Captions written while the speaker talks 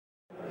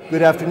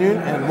Good afternoon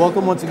and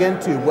welcome once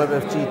again to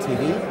WebFG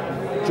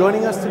TV.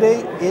 Joining us today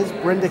is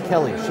Brenda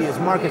Kelly. She is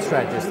market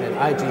strategist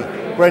at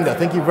IG. Brenda,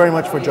 thank you very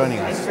much for joining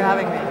us. Thanks for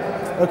having me.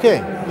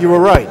 Okay, you were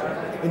right.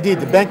 Indeed,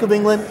 the Bank of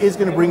England is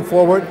going to bring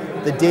forward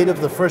the date of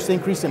the first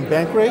increase in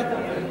bank rate.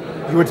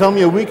 You were telling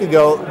me a week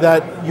ago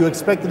that you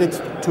expected it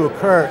to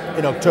occur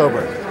in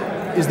October.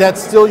 Is that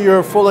still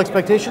your full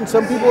expectation?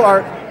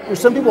 There's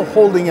some people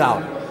holding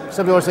out.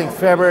 Some people are saying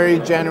February,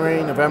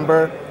 January,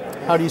 November.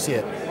 How do you see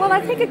it? Well, I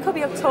think it could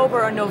be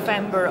October or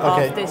November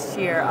of this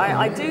year.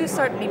 I do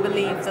certainly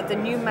believe that the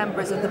new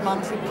members of the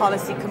Monetary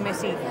Policy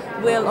Committee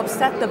will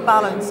upset the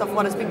balance of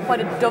what has been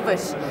quite a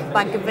dovish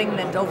Bank of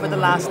England over the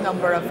last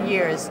number of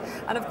years.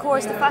 And of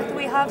course, the fact that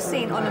we have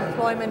seen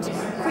unemployment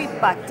creep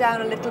back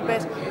down a little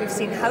bit, we've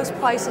seen house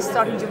prices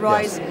starting to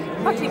rise,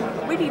 actually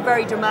really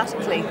very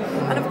dramatically.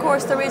 And of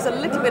course, there is a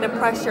little bit of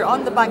pressure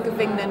on the Bank of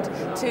England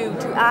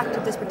to act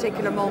at this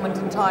particular moment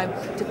in time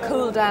to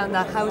cool down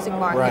that housing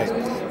market.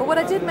 Right. But what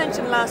I did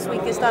mention last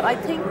week is that I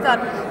think that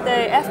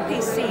the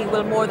FPC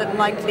will more than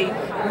likely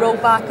roll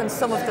back on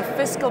some of the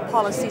fiscal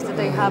policies that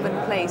they have in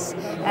place,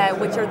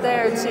 which are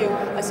there to,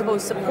 I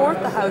suppose, support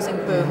the housing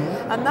boom.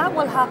 And that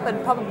will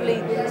happen probably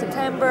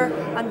September,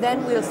 and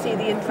then we'll see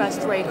the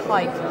interest rate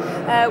hike.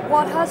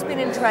 What has been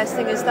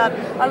interesting is that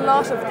a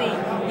lot of the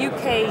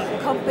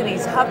UK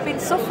companies have been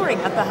suffering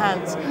at the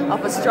hands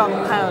of a strong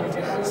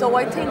pound. So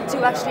I think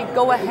to actually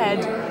go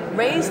ahead,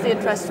 raise the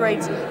interest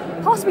rates,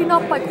 possibly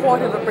not by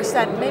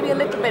 0.25%, maybe a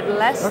little bit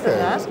less than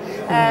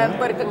that,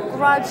 but a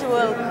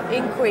gradual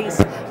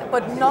increase,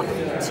 but not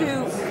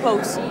too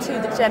close to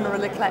the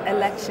general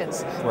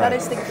elections. Right. That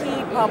is the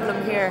key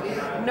problem here.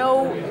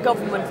 No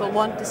government will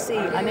want to see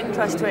an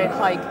interest rate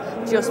hike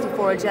just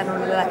before a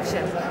general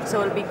election.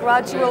 So it'll be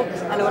gradual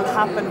and it will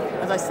happen,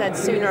 as I said,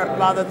 sooner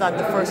rather than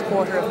the first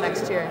quarter of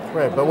next year.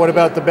 Right, but what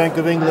about the Bank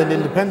of England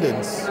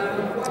independence?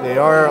 They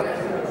are,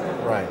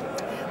 right.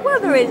 Well,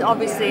 there is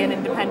obviously an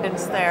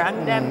independence there,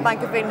 and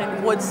Bank of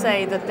England would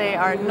say that they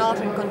are not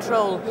in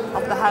control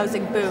of the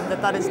housing boom,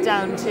 that is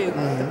down to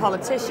the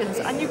politicians.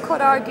 And you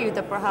could argue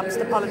that perhaps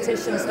the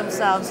politicians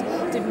themselves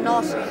did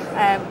not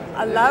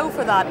allow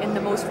for that in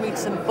the most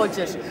recent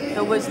budget.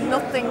 There was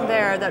nothing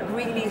there that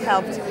really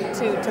helped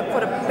to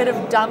put a bit of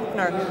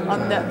dampener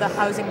on the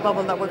housing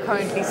bubble that we're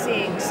currently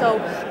seeing. So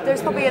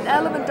there's probably an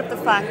element of the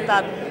fact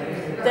that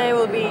they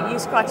will be, you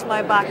scratch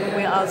my back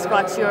and I'll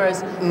scratch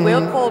yours.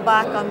 We'll pull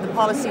back on the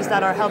policies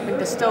that are helping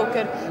to stoke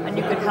it, and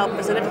you can help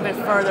us a little bit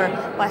further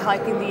by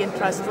hiking the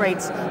interest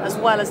rates, as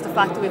well as the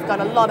fact that we've got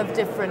a lot of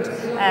different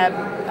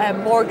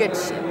mortgage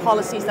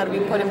policies that have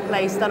been put in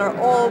place that are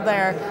all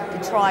there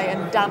to try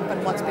and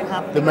dampen what's been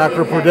happening. The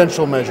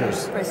macroprudential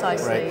measures.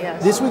 Precisely, right.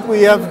 Yes. This week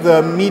we have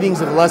the meetings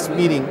of the last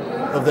meeting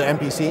of the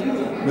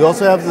MPC. We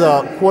also have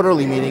the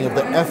quarterly meeting of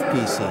the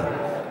FPC.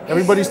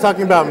 Everybody's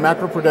talking about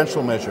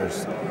macroprudential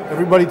measures.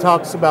 Everybody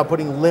talks about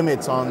putting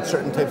limits on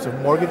certain types of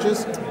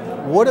mortgages.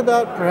 What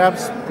about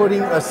perhaps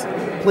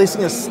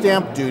placing a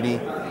stamp duty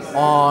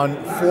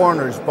on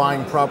foreigners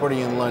buying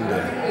property in London?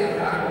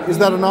 Is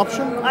that an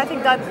option? I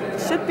think that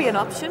should be an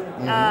option,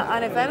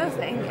 and if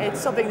anything, it's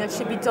something that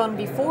should be done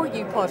before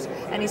you put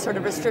any sort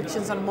of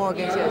restrictions on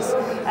mortgages.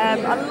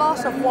 A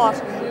lot of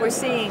what we're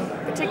seeing,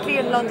 particularly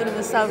in London and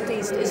the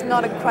southeast, is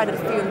not a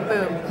credit-fueled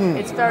boom.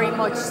 It's very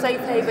much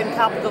safe haven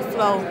capital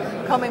flow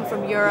coming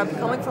from Europe,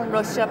 coming from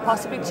Russia,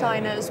 possibly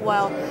China as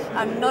well,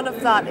 and none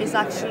of that is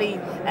actually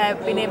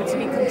being able to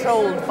be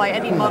controlled by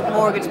any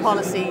mortgage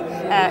policy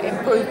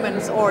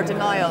improvements or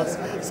denials.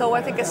 So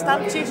I think a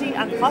stamp duty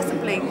and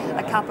possibly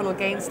a capital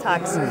gains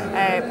tax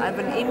of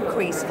an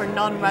increase for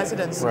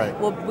non-residents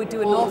would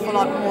do an awful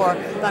lot more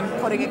than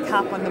putting a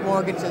cap on the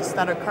mortgages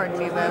that are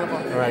currently available.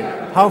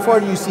 Right. How far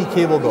do you see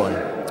cable going?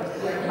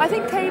 I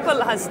think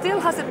cable still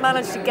hasn't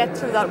managed to get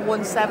through that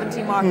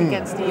 170 mark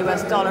against the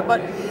US dollar,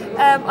 but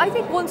I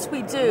think once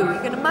we do, you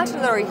can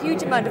imagine there are a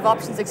huge amount of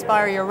options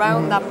expiry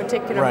around that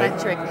particular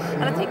metric,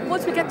 and I think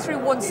once we get through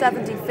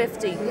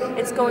 170.50,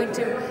 it's going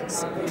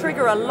to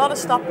trigger a lot of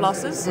stop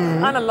losses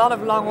and a lot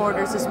of long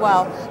orders as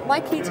well. My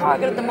key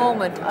target at the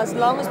moment, as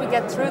long as we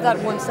get through that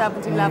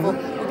 170 level,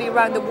 will be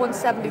around the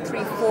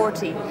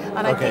 173.40,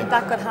 and I think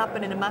that could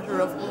happen in a matter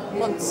of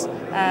months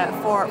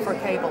for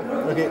cable.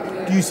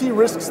 Okay. Do you see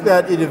risks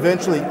that it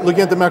eventually,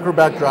 looking at the macro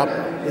backdrop,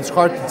 it's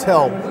hard to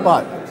tell,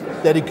 but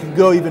that it could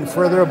go even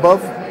further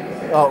above,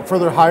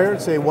 further higher,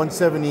 say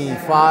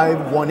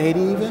 175, 180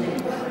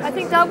 even? I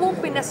think that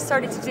won't be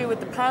necessarily to do with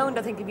the pound.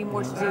 I think it'd be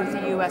more to do with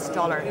the US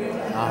dollar.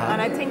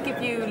 And I think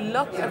if you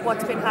look at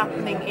what's been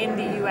happening in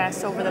the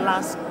US over the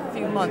last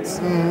few months,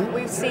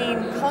 we've seen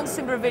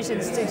constant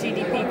revisions to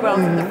GDP growth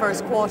in the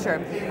first quarter.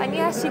 And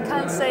yes, you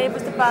can say it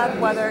was the bad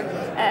weather,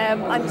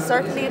 and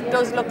certainly it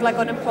does look like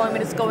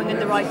unemployment is going in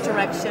the right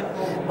direction,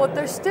 but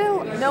there's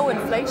still no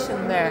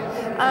inflation there.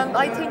 And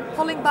I think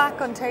pulling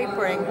back on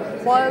tapering,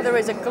 while there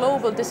is a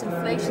global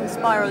disinflation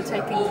spiral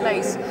taking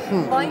place,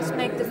 might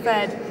make the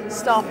Fed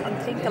stop and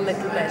think a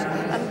little bit.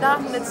 And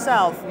that in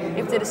itself,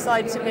 if they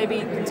decide to maybe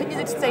continue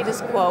the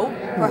status quo,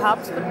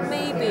 perhaps, but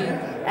maybe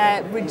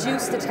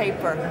reduce the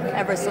taper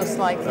ever so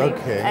slightly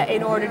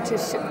in order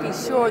to be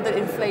sure that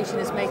inflation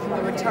is making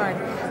a return.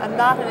 And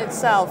that in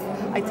itself,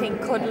 I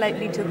think, could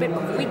lead to a bit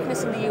of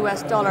weakness in the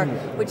US dollar,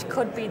 which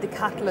could be the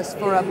catalyst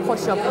for a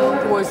push-up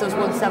towards those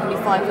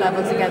 175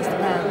 levels against the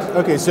pound.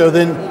 Okay, so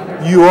then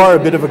you are a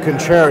bit of a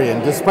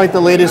contrarian. Despite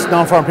the latest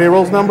non-farm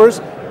payrolls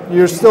numbers,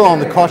 you're still on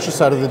the cautious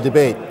side of the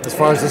debate as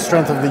far as the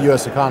strength of the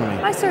U.S.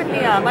 economy. I certainly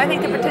am. I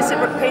think the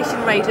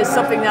participation rate is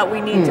something that we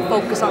need to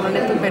focus on a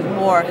little bit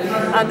more.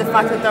 And the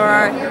fact that there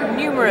are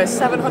numerous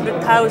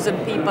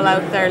 700,000 people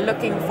out there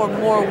looking for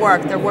more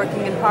work. They're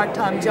working in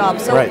part-time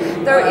jobs. So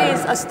there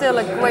is still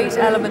a great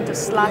element of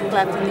slack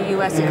left in the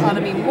U.S.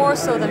 economy, more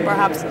so than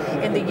perhaps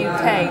in the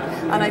UK.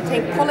 And I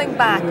think pulling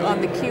back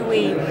on the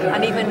QE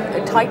and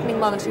even tightening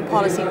monetary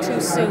policy too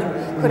soon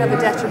could have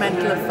a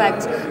detrimental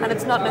effect. And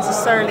it's not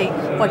necessarily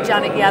what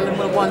Janet Yellen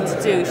will want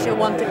to do. She'll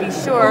want to be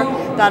sure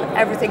that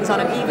everything's on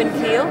an even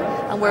keel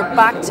and we're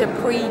back to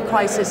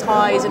pre-crisis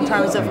highs in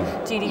terms of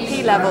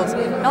GDP levels,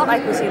 not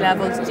equity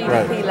levels,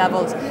 GDP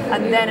levels,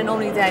 and then and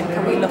only then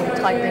can we look at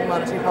tightening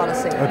monetary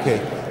policy.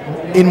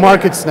 Okay. In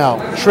markets now,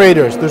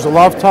 traders, there's a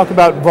lot of talk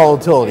about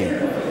volatility.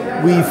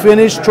 We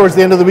finished towards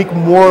the end of the week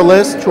more or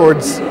less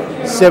towards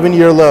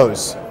 7-year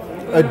lows.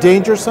 A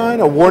danger sign,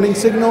 a warning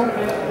signal?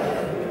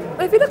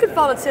 If you look at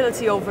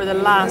volatility over the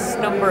last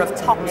number of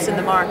tops in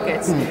the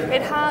markets,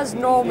 it has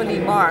normally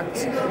marked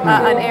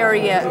an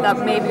area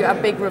that maybe a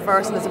big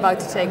reversal is about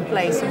to take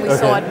place. And we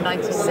saw it in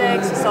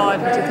 96, we saw it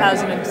in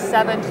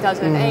 2007,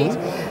 2008,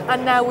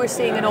 and now we're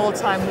seeing an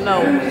all-time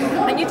low.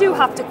 And you do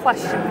have to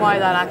question why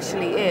that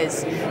actually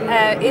is.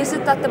 Is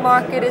it that the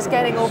market is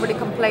getting overly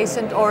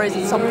complacent, or is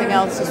it something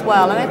else as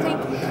well? And I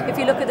think if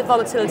you look at the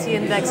volatility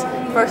index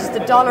versus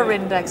the dollar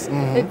index,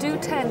 they do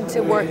tend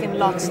to work in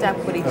lockstep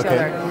with each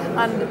other.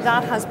 And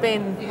that has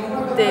been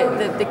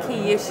the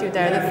key issue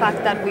there, the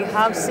fact that we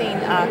have seen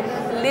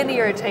a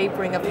linear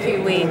tapering of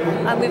QE,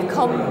 and we've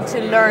come to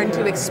learn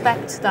to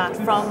expect that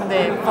from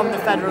the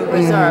Federal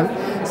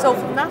Reserve. So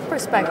from that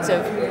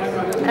perspective,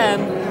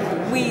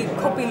 we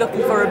could be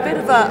looking for a bit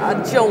of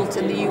a jolt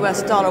in the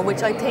US dollar,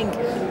 which I think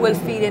will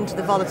feed into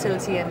the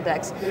volatility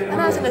index.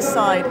 And as an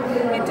aside,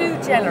 you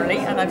do generally,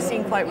 and I've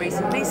seen quite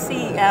recently,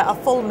 see a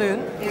full moon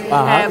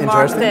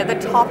mark the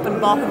top and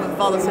bottom of the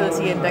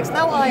volatility index.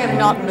 Now, I am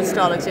not an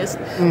astrologist,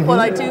 but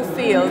I do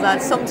feel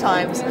that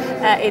sometimes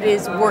it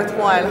is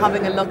worthwhile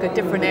having a look at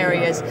different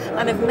areas.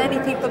 And if many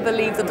people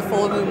believe that the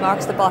full moon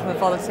marks the bottom of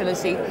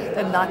volatility,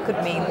 then that could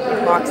mean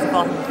it marks the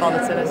bottom of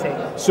volatility.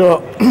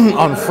 So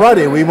on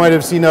Friday, we might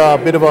have seen a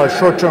bit of a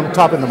short-term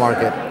top in the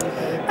market.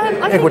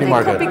 I think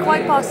it could be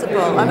quite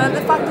possible, and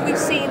the fact that we've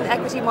seen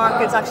equity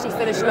markets actually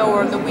finish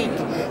lower in the week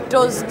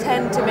does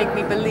tend to make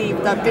me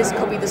believe that this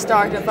could be the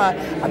start of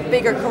a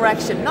bigger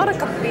correction. Not a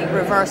complete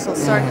reversal,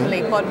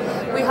 certainly, but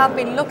we have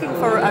been looking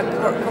for a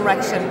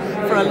correction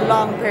for a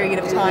long period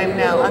of time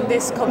now, and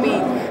this could be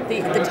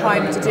the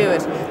time to do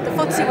it. The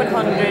FTSE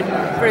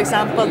 100, for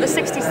example, the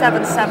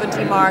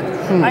 6770 mark,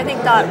 I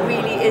think that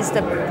really is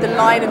the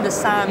line in the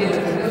sand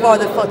for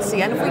the FTSE.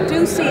 And if we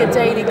do see a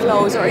daily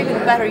close, or even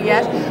better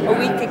yet, a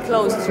weekly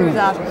close through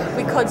that,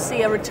 we could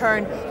see a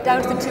return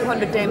down to the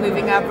 200-day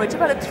moving average,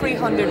 about a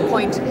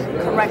 300-point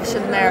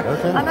correction there.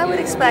 And I would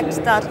expect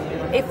that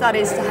if that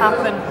is to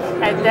happen,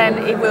 then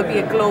it will be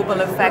a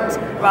global effect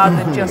rather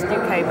than just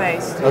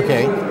UK-based.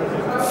 Okay.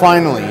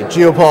 Finally,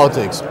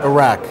 geopolitics,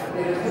 Iraq.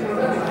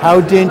 How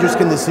dangerous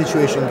can this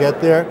situation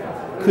get there?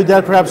 Could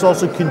that perhaps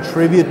also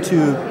contribute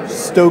to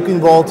stoking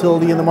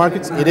volatility in the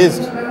markets? It is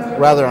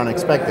rather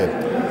unexpected.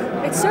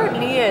 It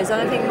certainly is, and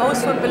I think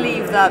most would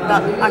believe that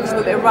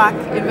actual Iraq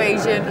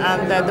invasion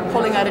and the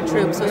pulling out of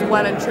troops was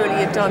well and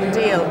truly a done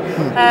deal.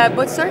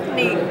 But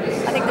certainly,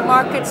 I think the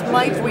markets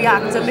might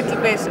react a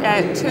little bit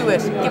to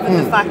it, given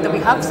the fact that we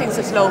have seen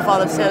such low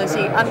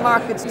volatility, and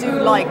markets do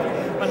like,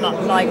 well,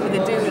 not like, but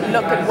they do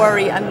look at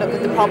worry and look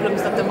at the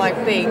problems that there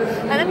might be.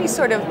 And any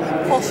sort of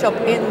push up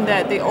in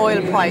the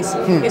oil price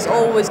is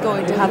always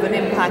going to have an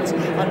impact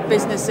on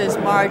businesses,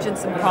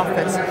 margins and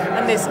profits.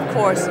 And this, of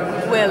course,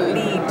 will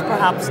lead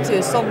perhaps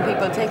to some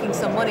people taking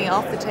some money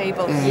off the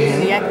table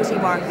in the equity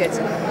markets.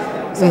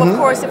 So of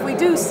course, if we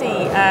do see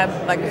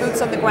like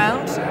boots on the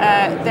ground,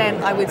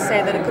 then I would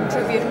say that it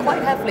contributes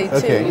quite heavily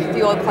to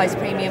the oil price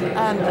premium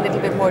and a little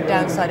bit more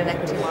downside in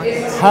equity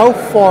markets. How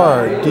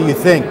far do you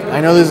think, I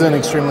know this is an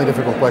extremely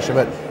difficult question,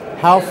 but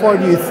how far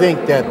do you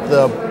think that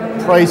the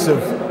price of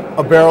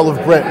a barrel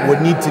of Brent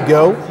would need to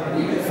go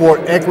for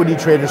equity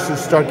traders to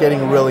start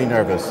getting really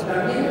nervous?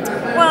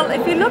 Well,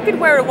 if you look at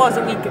where it was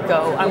a week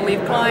ago, and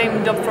we've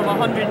climbed up from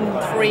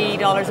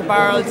 $103 a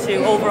barrel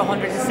to over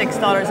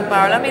 $106 a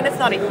barrel, I mean, it's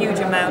not a huge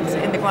amount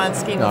in the grand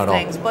scheme of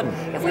things, but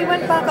if we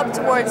went back up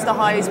towards the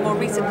highs, more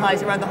recent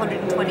highs around the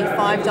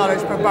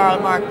 $125 per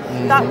barrel mark,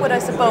 that would, I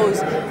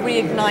suppose,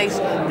 reignite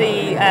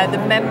the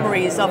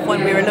memories of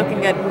when we were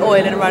looking at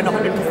oil at around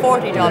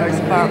 $140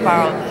 a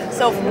barrel.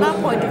 So from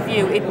that point of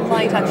view, it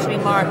might actually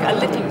mark a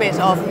little bit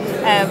of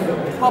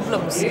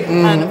problems.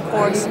 And of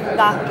course,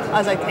 that,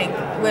 as I think,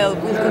 will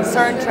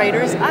concern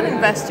traders and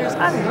investors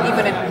and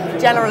even in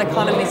general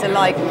economies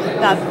alike,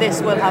 that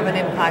this will have an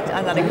impact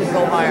and that it could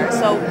go higher.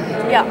 So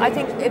yeah, I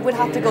think it would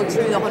have to go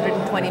through the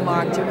 120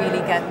 mark to really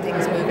get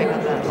things moving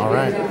on that. All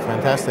right,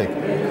 fantastic.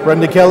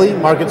 Brenda Kelly,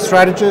 market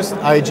strategist,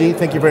 IG,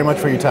 thank you very much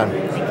for your time.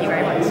 Thank you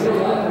very much.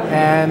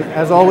 And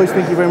as always,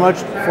 thank you very much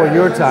for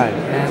your time.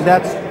 And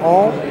that's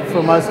all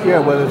from us here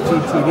at Weather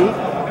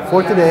TV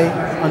for today.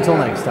 Until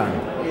next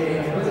time.